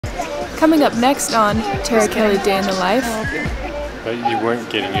Coming up next on Kellie Day in the Life. But you weren't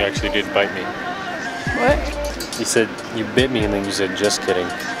kidding, you actually did bite me. What? You said you bit me and then you said just kidding.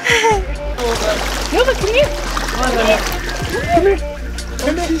 Nova, come here! Come here!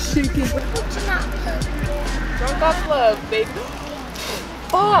 Come here! She's shaking. Drunk off love, baby.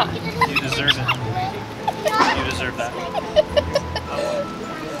 Fuck! You deserve it. You deserve that.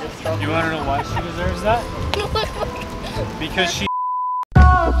 You want to know why she deserves that? Because she...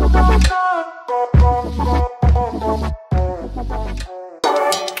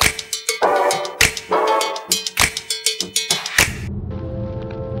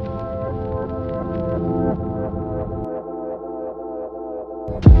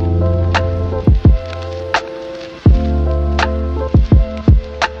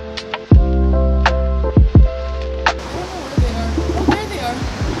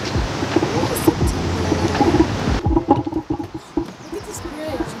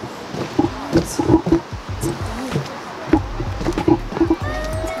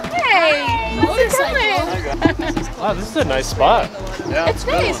 Wow, this is a nice spot. Yeah, it's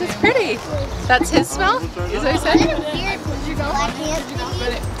nice. It's pretty. That's his smell? Is that what he said?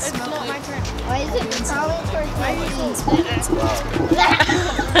 Why is it crawling towards my feet?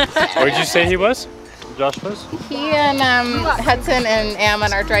 Where did you say he was? Josh was? He and Hudson and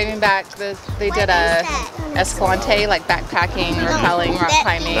Ammon are driving back. They did a Escalante, like backpacking, rappelling, rock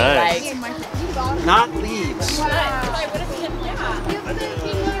climbing. Nice. Like, not leaves.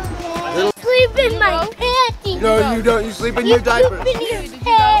 Sleep in my panties. No, you don't. You sleep in your diaper. Sleep in your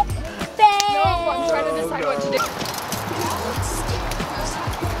bed. No, I'm trying to decide what to do.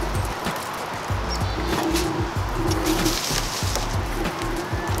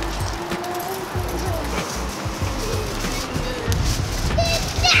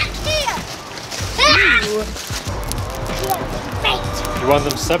 You want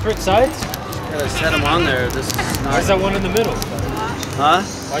them separate sides? Gotta set them on there. This is not... Why is that one in the middle? Huh?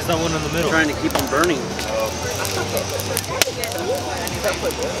 Why is that one in the middle? Trying to keep them burning.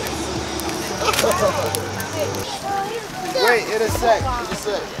 Wait, in a sec. In a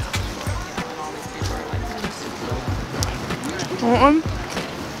sec. Want one?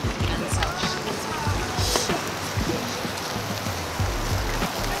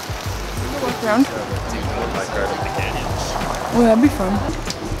 Walk around. Oh, that'd be fun.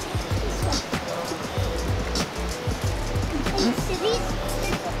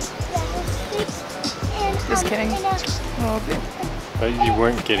 Just kidding. Oh, okay. But you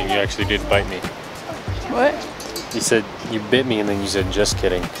weren't kidding, you actually did bite me. What? You said you bit me and then you said just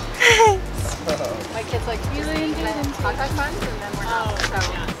kidding. my kid's like, usually hot dog buns, and then we're not.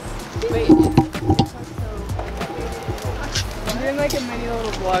 So, Wait. I'm doing like a mini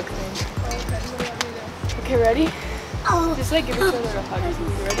little vlog thing. Okay, ready? Oh. Just like give each other a hug. You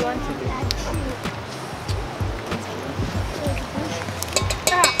ready? 1, 2, 3.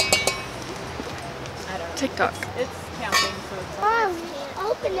 TikTok. it's counting. So Mom,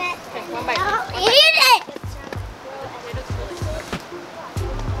 open it. one bite. I'll eat it.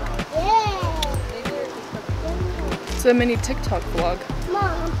 Yeah. It's a mini TikTok vlog.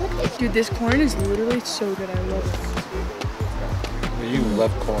 Mom, put this. Dude, this corn is literally so good. I love it. You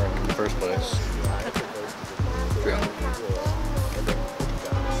love corn in the first place. True.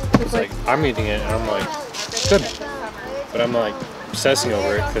 It's like, I'm eating it and I'm like, good. But I'm like obsessing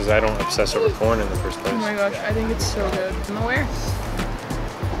over it because I don't obsess over corn in the first place. Oh my gosh, I think it's so good. I'm aware.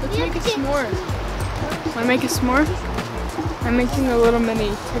 Let's make a s'more. Want to make a s'more? I'm making a little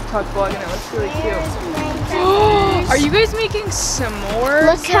mini TikTok vlog and it looks really cute. Are you guys making s'mores?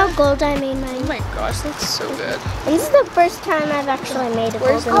 Look how gold I made Oh mine. my gosh, that's so good. And this is the first time I've actually made a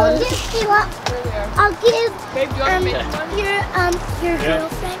golden one. I'll give Babe, do you want to make one? your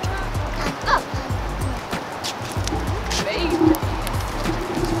girlfriend. Oh. Baby.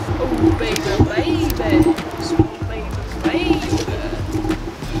 Oh, baby, baby. Sweet baby, baby.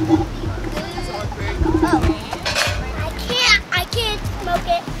 I can't smoke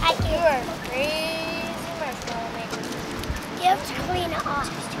it. I can't. You are crazy marshmallow maker. You have to clean it off.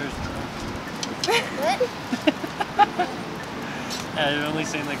 What? Yeah, you're only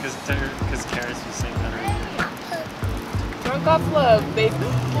saying that because Karis was saying that earlier. Drunk off love, baby.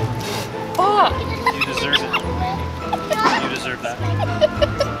 Fuck! You deserve it. You deserve that.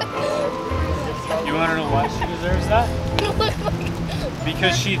 You want to know why she deserves that?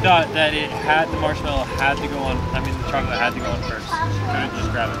 Because she thought that the marshmallow had to go on, the chocolate had to go on first. She couldn't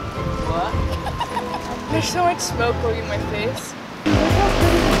just grab it. What? There's so much smoke going in my face. Look how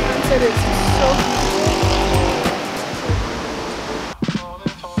pretty the sunset is. It's so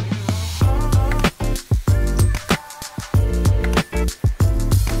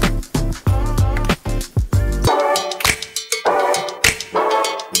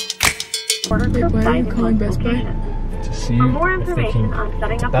you calling Best Buy? To see For more if they information can. on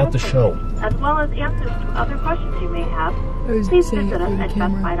setting up about an the show. appointment, as well as answers to other questions you may have, I was please saying it visit for us the at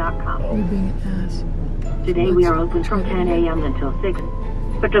camera. bestbuy.com. You're being an ass. Today we are open from 10 a.m. until 6.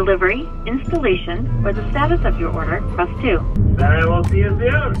 For delivery, installation, or the status of your order, press 2. Then I will see you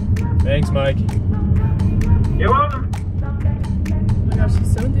soon. Thanks, Mike. You're welcome. Oh my gosh,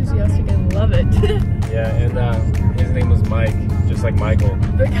 she's so enthusiastic. I love it. Yeah, and his name was Mike, just like Michael.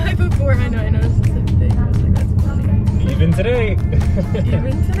 The guy before, I noticed the same thing. I was like, that's funny. Even today.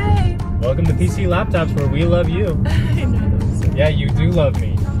 Even today. Welcome to PC Laptops, where we love you. I know, that was so Yeah, you do love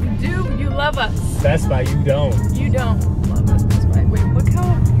me. You do, you love us. Best Buy, you don't. You don't love us, Best Buy. Wait, look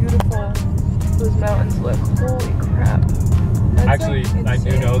how beautiful those mountains look. Holy crap. That's Actually, like I do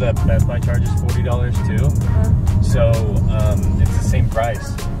insane. know that Best Buy charges $40 too. So it's the same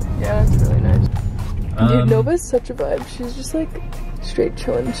price. Yeah, that's really nice. Dude, Nova's such a vibe. She's just like straight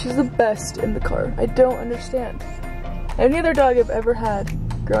chilling. She's the best in the car. I don't understand. Any other dog I've ever had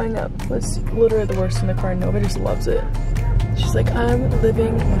growing up was literally the worst in the car. Nova just loves it. She's like, I'm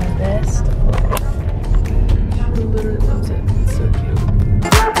living my best life. She literally loves it. It's so cute.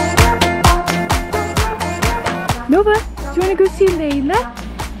 Nova, do you want to go see Layla?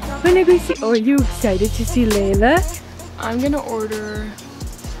 Wanna go see? Oh, are you excited to see Layla? I'm gonna order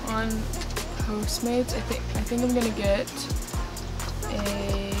on Postmates. I think I'm gonna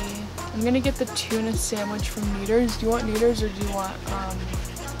get the tuna sandwich from Neaters. Do you want Neaters or do you want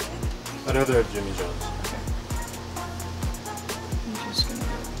Another Jimmy John's. Okay. I'm just gonna get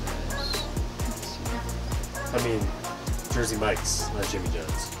this. Let's see. I mean, Jersey Mike's, not Jimmy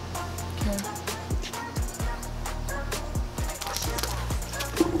John's. Okay.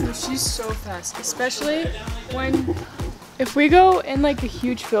 Oh, she's so fast, especially if we go in like a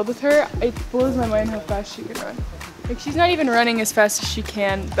huge field with her, it blows my mind how fast she can run. Like she's not even running as fast as she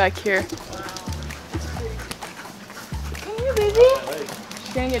can back here. Come here, baby.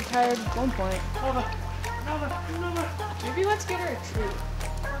 She's gonna get tired at one point. Maybe let's get her a treat.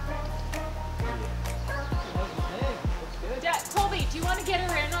 Dad, Colby, do you want to get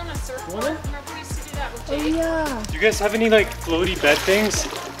her in on a surfboard? Remember we used to do that with Oh Jake? yeah. Do you guys have any like floaty bed things?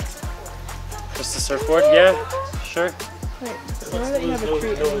 Just a surfboard? Yeah, sure. Wait, so now that you have a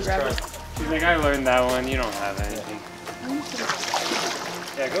treat, and then grab it. She's like, I learned that one. You don't have anything.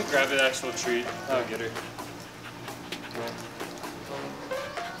 Yeah, go grab the actual treat. I'll get her.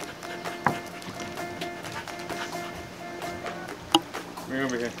 Bring her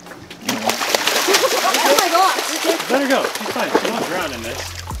over here. Oh my gosh. Let her go. She's fine. She won't drown in this.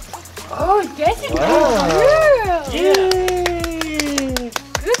 Oh, yes, it's Wow. good girl. Yeah.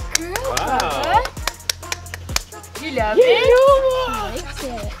 Good girl, Wow. Papa. You love it?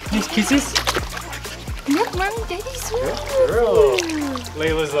 These kisses. Look, Mom and Daddy's sweet. Girl.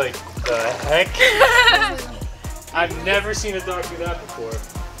 Layla's like, the heck? I've never seen a dog do that before.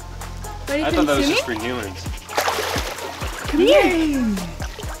 Ready I to thought that was see just me? for humans. Come here.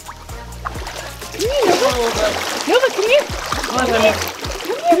 Nova, come here.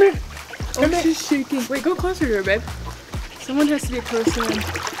 Come here. Oh, she's shaking. Wait, go closer to her, babe. Someone has to be closer and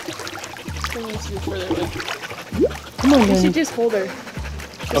someone has to be further away. Come on, You should just hold her.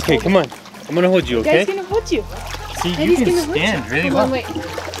 Okay, come on. I'm gonna hold you, okay? Daddy's gonna hold you. See, you Daddy's can gonna hold stand you. really Hold well. on, wait.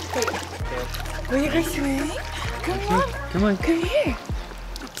 Will you go swimming? Come on. Come on. Come here.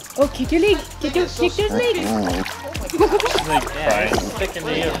 Oh, kick your leg. Kick those legs. She's like, yeah, sticking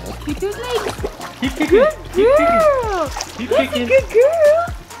to you. Kick those legs. Keep kicking. Good Keep kicking. girl. Keep That's a kicking. good girl.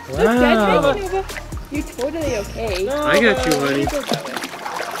 Look, Dad's Wow. making Nova. You're totally okay. I got you, honey. That's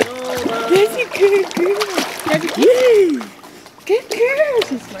a good girl. That's a good. Good girl.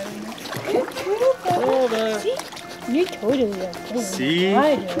 She's smiling now. Good girl, Papa. See? You're totally okay. See?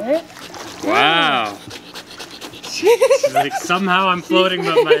 Water. Wow. She's like, somehow I'm floating,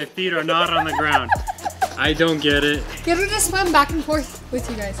 but my feet are not on the ground. I don't get it. Get her to swim back and forth with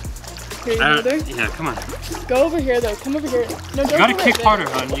you guys. Here, you hold her. Yeah, come on. Go over here, though. Come over here. No, You don't gotta go kick right harder,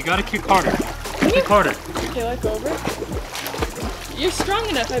 there. hon. You gotta kick harder. Kick harder. Okay, let's go over. You're strong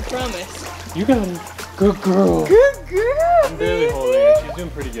enough, I promise. You got it. Good girl. Good girl. I'm barely holding her. She's doing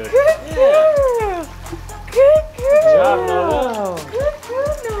pretty good. Good girl. Good girl. Good job, Nova. Good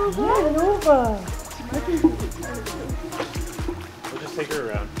girl, Nova. Yeah, Nova. We'll just take her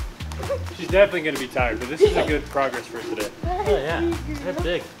around. She's definitely gonna be tired, but this is a good progress for today. Oh yeah, that's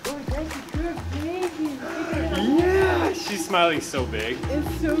big. Oh, that's a good baby. Yeah, she's smiling so big.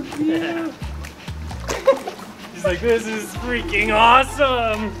 It's so cute. She's like, this is freaking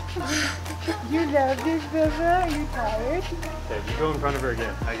awesome. You love this, Nova? Are you tired? Okay, you go in front of her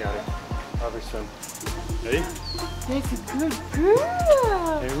again. I got it. Aubrey swim. Ready? That's a good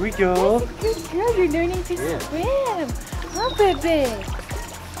girl. There we go. That's a good girl. You're learning to swim. Huh, baby?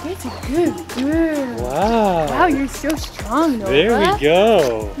 That's a good girl. Wow. Wow, you're so strong, Nova. There we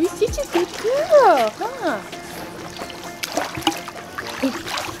go. You're such a good girl, huh?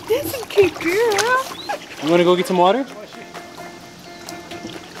 That's a good girl. You want to go get some water?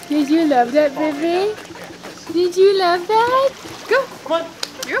 Did you love that, baby? Did you love that? Go. Come on.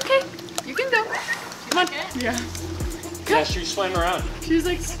 You're okay. You can go. Come on. Yeah. Yeah, she's swimming around. She's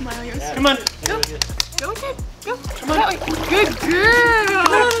like smiling. Come on. Go. Go ahead. Go. Come on. Good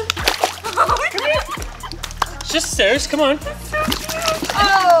girl. Come here. It's just stairs. Come on.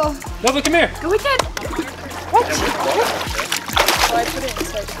 Oh. Nova, come here. Go ahead. What? Oh, I put it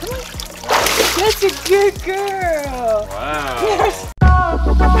inside. Come on. That's a good girl. Wow. Yes.